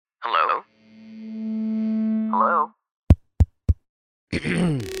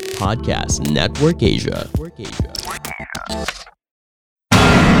Podcast Network Asia.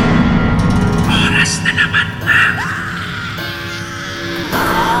 Oras na naman na.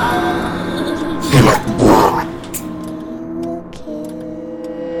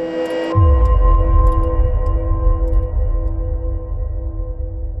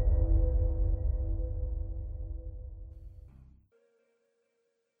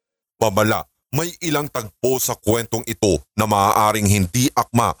 Babala, may ilang tagpo sa kwentong ito na maaaring hindi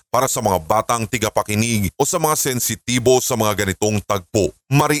akma para sa mga batang tigapakinig o sa mga sensitibo sa mga ganitong tagpo.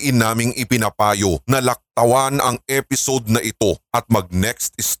 Mariin naming ipinapayo na laktawan ang episode na ito at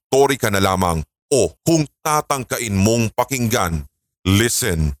mag-next story ka na lamang o kung tatangkain mong pakinggan,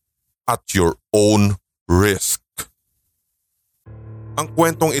 listen at your own risk. Ang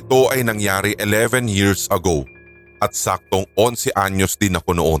kwentong ito ay nangyari 11 years ago at saktong 11 anyos din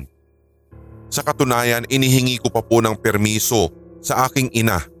ako noon. Sa katunayan, inihingi ko pa po ng permiso sa aking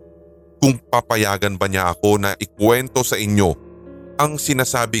ina kung papayagan ba niya ako na ikwento sa inyo ang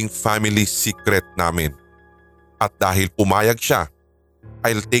sinasabing family secret namin. At dahil pumayag siya,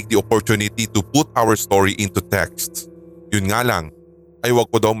 I'll take the opportunity to put our story into text. Yun nga lang, ay wag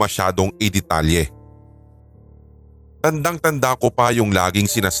ko daw masyadong i-detalye. Tandang-tanda ko pa yung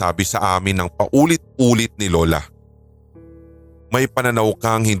laging sinasabi sa amin ng paulit-ulit ni Lola. May pananaw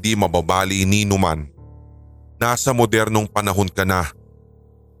kang hindi mababali ni numan. Nasa modernong panahon ka na.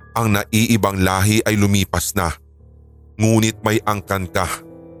 Ang naiibang lahi ay lumipas na. Ngunit may angkan ka.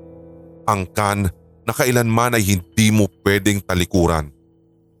 Angkan na kailanman ay hindi mo pwedeng talikuran.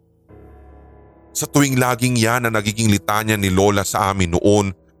 Sa tuwing laging yan na nagiging litanya ni Lola sa amin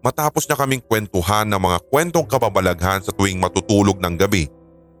noon, matapos na kaming kwentuhan ng mga kwentong kababalaghan sa tuwing matutulog ng gabi,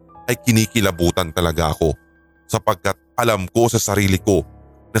 ay kinikilabutan talaga ako. Sapagkat alam ko sa sarili ko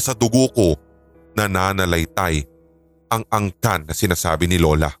na sa dugo ko nananalaytay ang angkan na sinasabi ni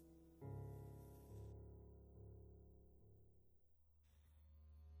Lola.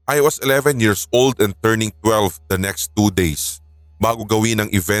 I was 11 years old and turning 12 the next 2 days bago gawin ang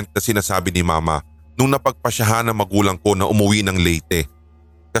event na sinasabi ni Mama nung napagpasyahan ng magulang ko na umuwi ng Leyte.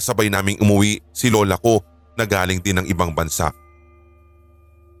 Kasabay naming umuwi si Lola ko na galing din ng ibang bansa.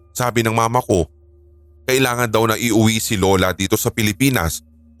 Sabi ng Mama ko, kailangan daw na iuwi si Lola dito sa Pilipinas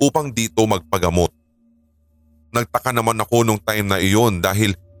upang dito magpagamot. Nagtaka naman ako nung time na iyon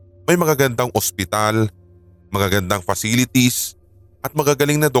dahil may magagandang ospital, magagandang facilities at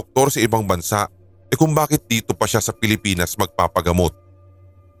magagaling na doktor sa ibang bansa. Kung bakit dito pa siya sa Pilipinas magpapagamot?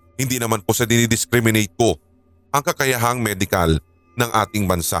 Hindi naman po sa dinidiscriminate ko ang kakayahang medical ng ating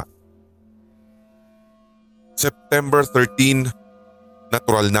bansa. September 13,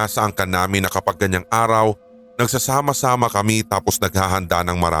 natural na sa angkan namin na kapag ganyang araw, nagsasama-sama kami tapos naghahanda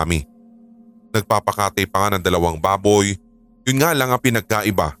ng marami. Nagpapakatay pa nga ng 2 baboy. Yun nga lang ang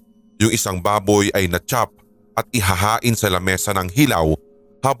pinagkaiba, yung isang baboy ay na-chop at ihahain sa lamesa ng hilaw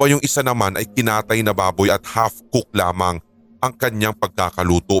habang yung isa naman ay kinatay na baboy at half-cook lamang ang kanyang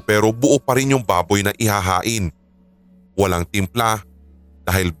pagkakaluto pero buo pa rin yung baboy na ihahain. Walang timpla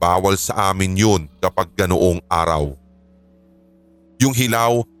dahil bawal sa amin yun kapag ganoong araw. Yung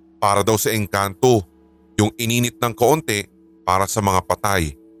hilaw para daw sa engkanto, yung ininit ng kaunti para sa mga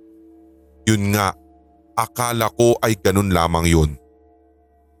patay. Yun nga, akala ko ay ganun lamang yun.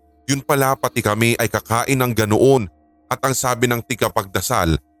 Yun pala pati kami ay kakain ng ganoon at ang sabi ng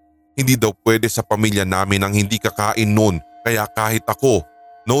tigapagdasal, hindi daw pwede sa pamilya namin ang hindi kakain nun kaya kahit ako,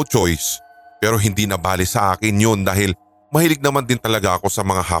 no choice. Pero hindi nabali sa akin yun dahil mahilig naman din talaga ako sa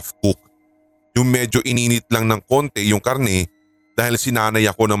mga half-cook. Yung medyo ininit lang ng konti yung karne dahil sinanay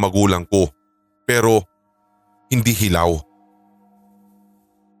ako ng magulang ko. Pero hindi hilaw.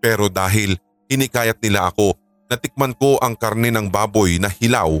 Pero dahil hinikayat nila ako, natikman ko ang karne ng baboy na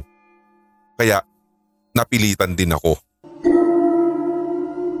hilaw. Kaya napilitan din ako.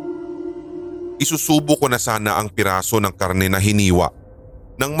 Isusubo ko na sana ang piraso ng karne na hiniwa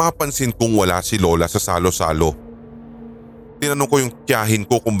nang mapansin kong wala si Lola sa salo-salo. Tinanong ko yung tiyahin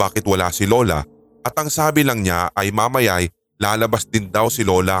ko kung bakit wala si Lola at ang sabi lang niya ay mamaya'y lalabas din daw si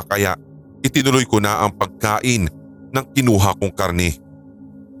Lola kaya itinuloy ko na ang pagkain ng kinuha kong karne.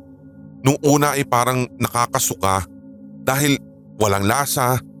 Nung una ay parang nakakasuka dahil walang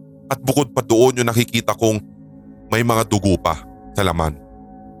lasa at bukod pa doon yung nakikita kong may mga dugo pa sa laman.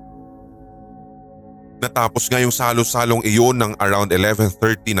 Natapos nga yung salo-salong iyon ng around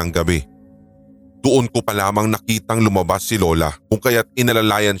 11:30 ng gabi. Doon ko pa lamang nakitang lumabas si Lola kung kaya't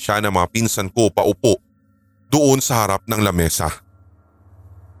inalalayan siya ng mga pinsan ko paupo doon sa harap ng lamesa.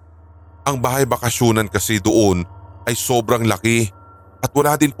 Ang bahay bakasyunan kasi doon ay sobrang laki at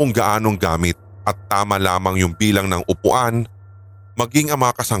wala din pong gaanong gamit at tama lamang yung bilang ng upuan, maging ang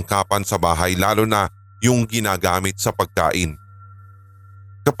mga kasangkapan sa bahay lalo na yung ginagamit sa pagkain.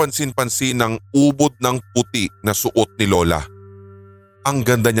 Kapansin-pansin ng ubod ng puti na suot ni Lola. Ang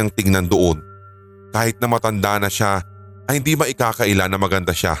ganda niyang tingnan doon. Kahit na matanda na siya ay hindi maikakaila na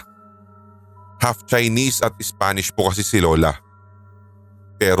maganda siya. Half Chinese at Spanish po kasi si Lola.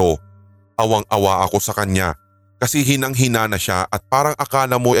 Pero awang-awa ako sa kanya kasi hinang-hina na siya at parang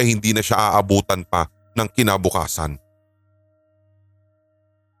akala mo ay hindi na siya aabutan pa ng kinabukasan.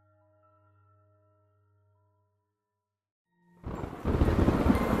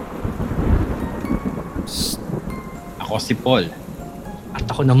 Ako si Paul. At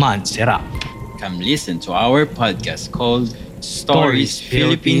ako naman, si Rap. Come listen to our podcast called Stories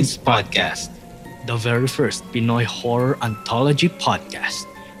Philippines Podcast. The very first Pinoy horror anthology podcast.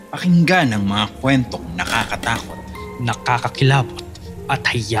 Pakinggan ang mga kwentong nakakatakot, Nakakakilabot at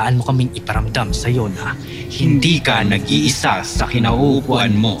hayaan mo kaming iparamdam sa iyo na hindi ka nag-iisa sa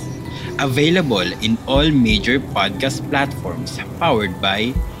kinauupuan mo. Available in all major podcast platforms powered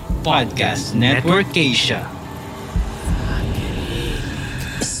by Podcast Network Asia.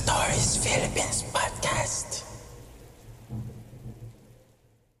 Stories Philippines Podcast.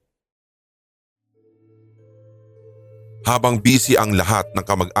 Habang busy ang lahat ng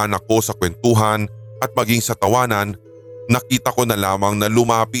kamag-anak ko sa kwentuhan at maging sa tawanan, nakita ko na lamang na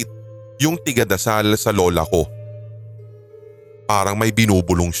lumapit yung tigadasal sa lola ko. Parang may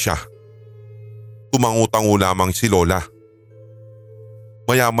binubulong siya. Tumangu-tango lamang si Lola.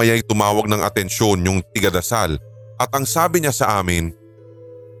 Maya-maya'y tumawag ng atensyon yung tigadasal at ang sabi niya sa amin,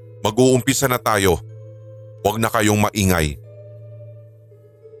 "Mag-uumpisa na tayo. Huwag na kayong maingay."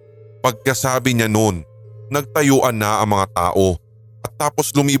 Pagkasabi niya noon, nagtayuan na ang mga tao at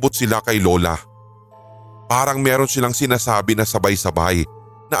tapos lumibot sila kay Lola. Parang meron silang sinasabi na sabay-sabay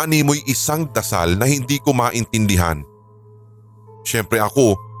na animoy isang dasal na hindi ko maintindihan. Siyempre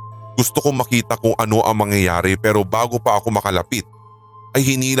ako, gusto kong makita kung ano ang mangyayari pero bago pa ako makalapit ay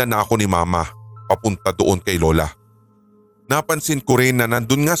hinila na ako ni Mama papunta doon kay Lola. Napansin ko rin na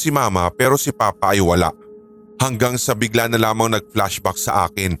nandun nga si Mama pero si Papa ay wala. Hanggang sa bigla na lamang nag-flashback sa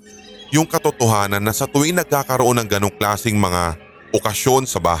akin yung katotohanan na sa tuwing nagkakaroon ng ganong klaseng mga okasyon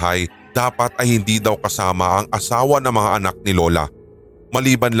sa bahay, dapat ay hindi daw kasama ang asawa ng mga anak ni Lola.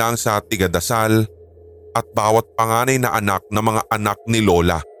 Maliban lang sa tigadasal at bawat panganay na anak ng mga anak ni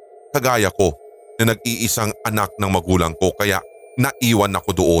Lola. Kagaya ko na nag-iisang anak ng magulang ko kaya naiwan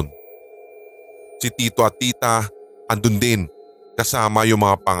ako doon. Si Tito at Tita andun din kasama yung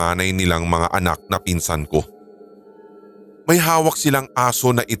mga panganay nilang mga anak na pinsan ko. May hawak silang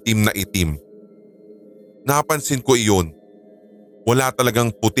aso na itim na itim. Napansin ko iyon. Wala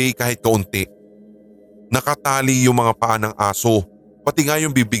talagang puti kahit kaunti. Nakatali yung mga paa ng aso, pati nga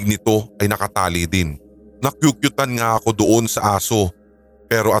yung bibig nito ay nakatali din. Nakyukyutan nga ako doon sa aso,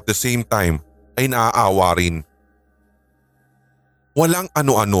 pero at the same time ay naaawa rin. Walang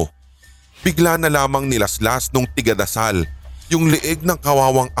ano-ano. Bigla na lamang nilaslas nung tigadasal yung leeg ng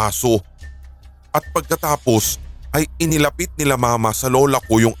kawawang aso. At pagkatapos ay inilapit nila Mama sa lola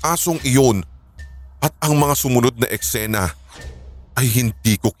ko yung asong iyon. At ang mga sumunod na eksena ay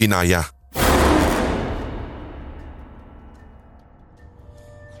hindi ko kinaya.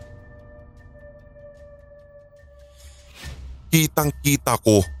 Kitang-kita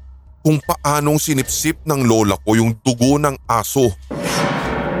ko kung paanong sinipsip ng lola ko yung dugo ng aso.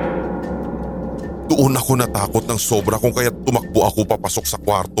 Doon ako natakot ng sobra kung kaya't tumakbo ako papasok sa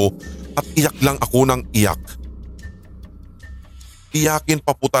kwarto at iyak lang ako ng iyak. Iyakin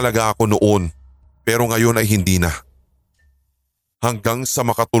pa po talaga ako noon pero ngayon ay hindi na. Hanggang sa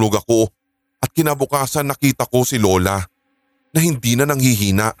makatulog ako at kinabukasan nakita ko si Lola na hindi na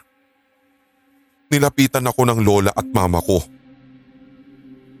nanghihina. Nilapitan ako ng Lola at Mama ko.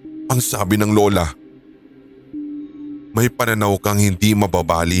 Ang sabi ng Lola, "May pananaw kang hindi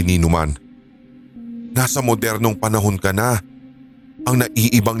mababali ni Numan. Nasa modernong panahon ka na. Ang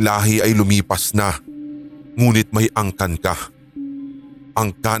naiibang lahi ay lumipas na. Ngunit may angkan ka.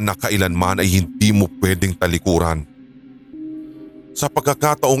 Angkan na kailanman ay hindi mo pwedeng talikuran." Sa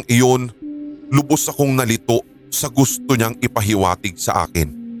pagkakataong iyon, lubos akong nalito sa gusto niyang ipahiwatig sa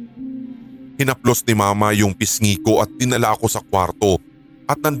akin. Hinaplos ni Mama yung pisngi ko at dinala ako sa kwarto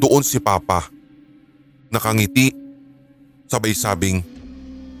at nandoon si Papa. Nakangiti, sabay sabing,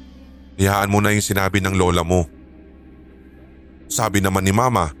 "Hayaan mo na yung sinabi ng lola mo." Sabi naman ni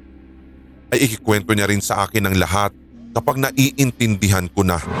Mama, ay ikikwento niya rin sa akin ang lahat kapag naiintindihan ko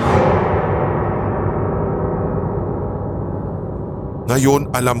na.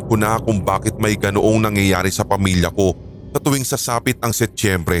 Ngayon alam ko na kung bakit may ganoong nangyayari sa pamilya ko sa tuwing sasapit ang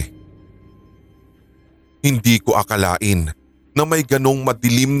Setyembre. Hindi ko akalain na may ganong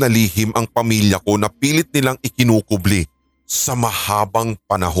madilim na lihim ang pamilya ko na pilit nilang ikinukubli sa mahabang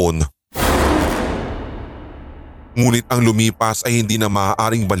panahon. Ngunit ang lumipas ay hindi na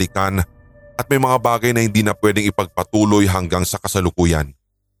maaaring balikan at may mga bagay na hindi na pwedeng ipagpatuloy hanggang sa kasalukuyan.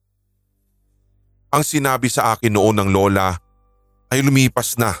 Ang sinabi sa akin noon ng lola ay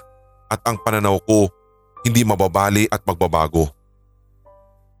lumipas na at ang pananaw ko hindi mababali at magbabago.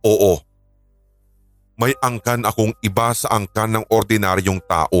 Oo, may angkan akong iba sa angkan ng ordinaryong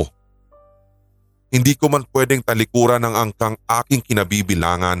tao. Hindi ko man pwedeng talikuran ng angkang aking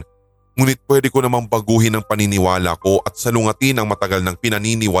kinabibilangan, ngunit pwede ko namang baguhin ang paniniwala ko at salungatin ang matagal ng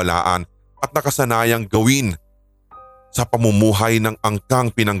pinaniniwalaan at nakasanayang gawin sa pamumuhay ng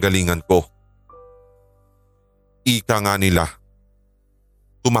angkang pinanggalingan ko. Ika nga nila,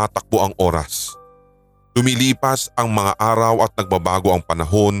 tumatakbo ang oras. Lumilipas ang mga araw at nagbabago ang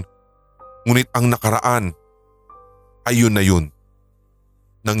panahon, ngunit ang nakaraan ay yun na yun.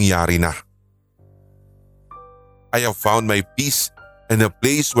 Nangyari na. I have found my peace and a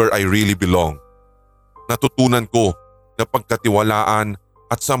place where I really belong. Natutunan ko na pagkatiwalaan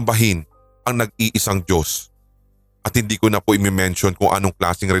at sambahin ang nag-iisang Diyos. At hindi ko na po i-mention kung anong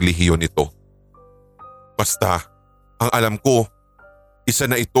klaseng relihiyon ito. Basta, ang alam ko, isa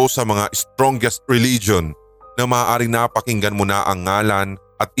na ito sa mga strongest religion na maaaring napakinggan mo na ang ngalan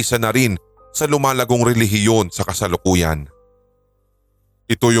at isa na rin sa lumalagong relihiyon sa kasalukuyan.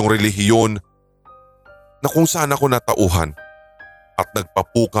 Ito yung relihiyon na kung saan ako natauhan at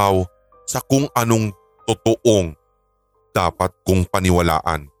nagpapukaw sa kung anong totoong dapat kong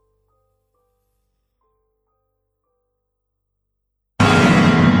paniwalaan.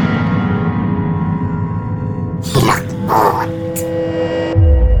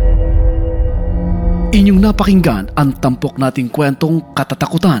 Inyong napakinggan ang tampok nating kwentong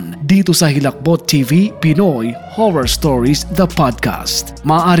katatakutan dito sa Hilakbot TV Pinoy Horror Stories The Podcast.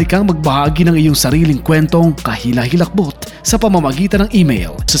 Maaari kang magbahagi ng iyong sariling kwentong kahila-hilakbot sa pamamagitan ng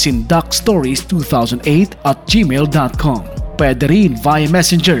email sa sindakstories2008@gmail.com. Pwede rin via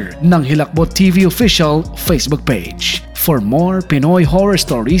Messenger ng Hilakbot TV Official Facebook page. For more Pinoy horror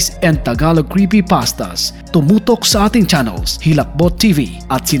stories and Tagalog creepypastas, tumutok sa ating channels Hilakbot TV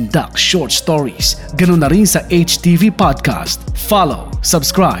at Sindak Short Stories. Ganun na rin sa HTV Podcast. Follow,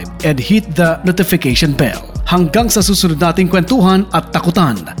 subscribe, and hit the notification bell. Hanggang sa susunod nating kwentuhan at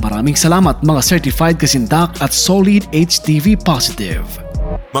takutan. Maraming salamat mga certified kasindak at solid HTV positive.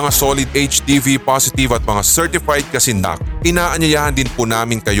 Mga solid HTV positive at mga certified kasindak, inaanyayahan din po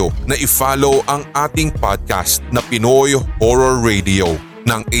namin kayo na i-follow ang ating podcast na Pinoy Horror Radio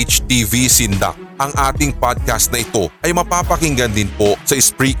ng HTV Sindak. Ang ating podcast na ito ay mapapakinggan din po sa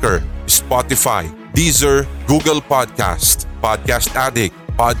Spreaker, Spotify, Deezer, Google Podcast, Podcast Addict,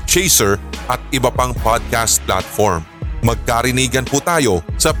 Podchaser at iba pang podcast platform. Magkarinigan po tayo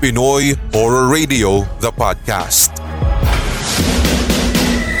sa Pinoy Horror Radio, the podcast.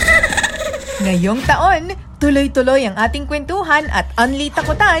 Ngayong taon, tuloy-tuloy ang ating kwentuhan at unli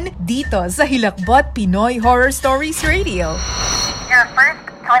takutan dito sa Hilakbot Pinoy Horror Stories Radio. Your first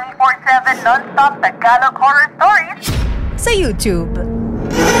 24/7 non-stop Tagalog horror stories Sa YouTube.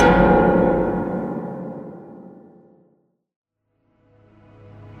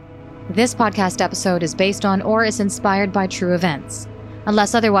 This podcast episode is based on or is inspired by true events.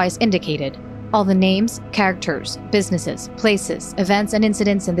 Unless otherwise indicated, all the names, characters, businesses, places, events, and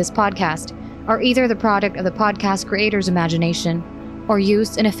incidents in this podcast are either the product of the podcast creator's imagination or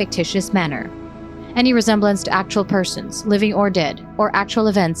used in a fictitious manner. Any resemblance to actual persons, living or dead, or actual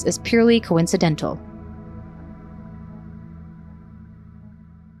events is purely coincidental.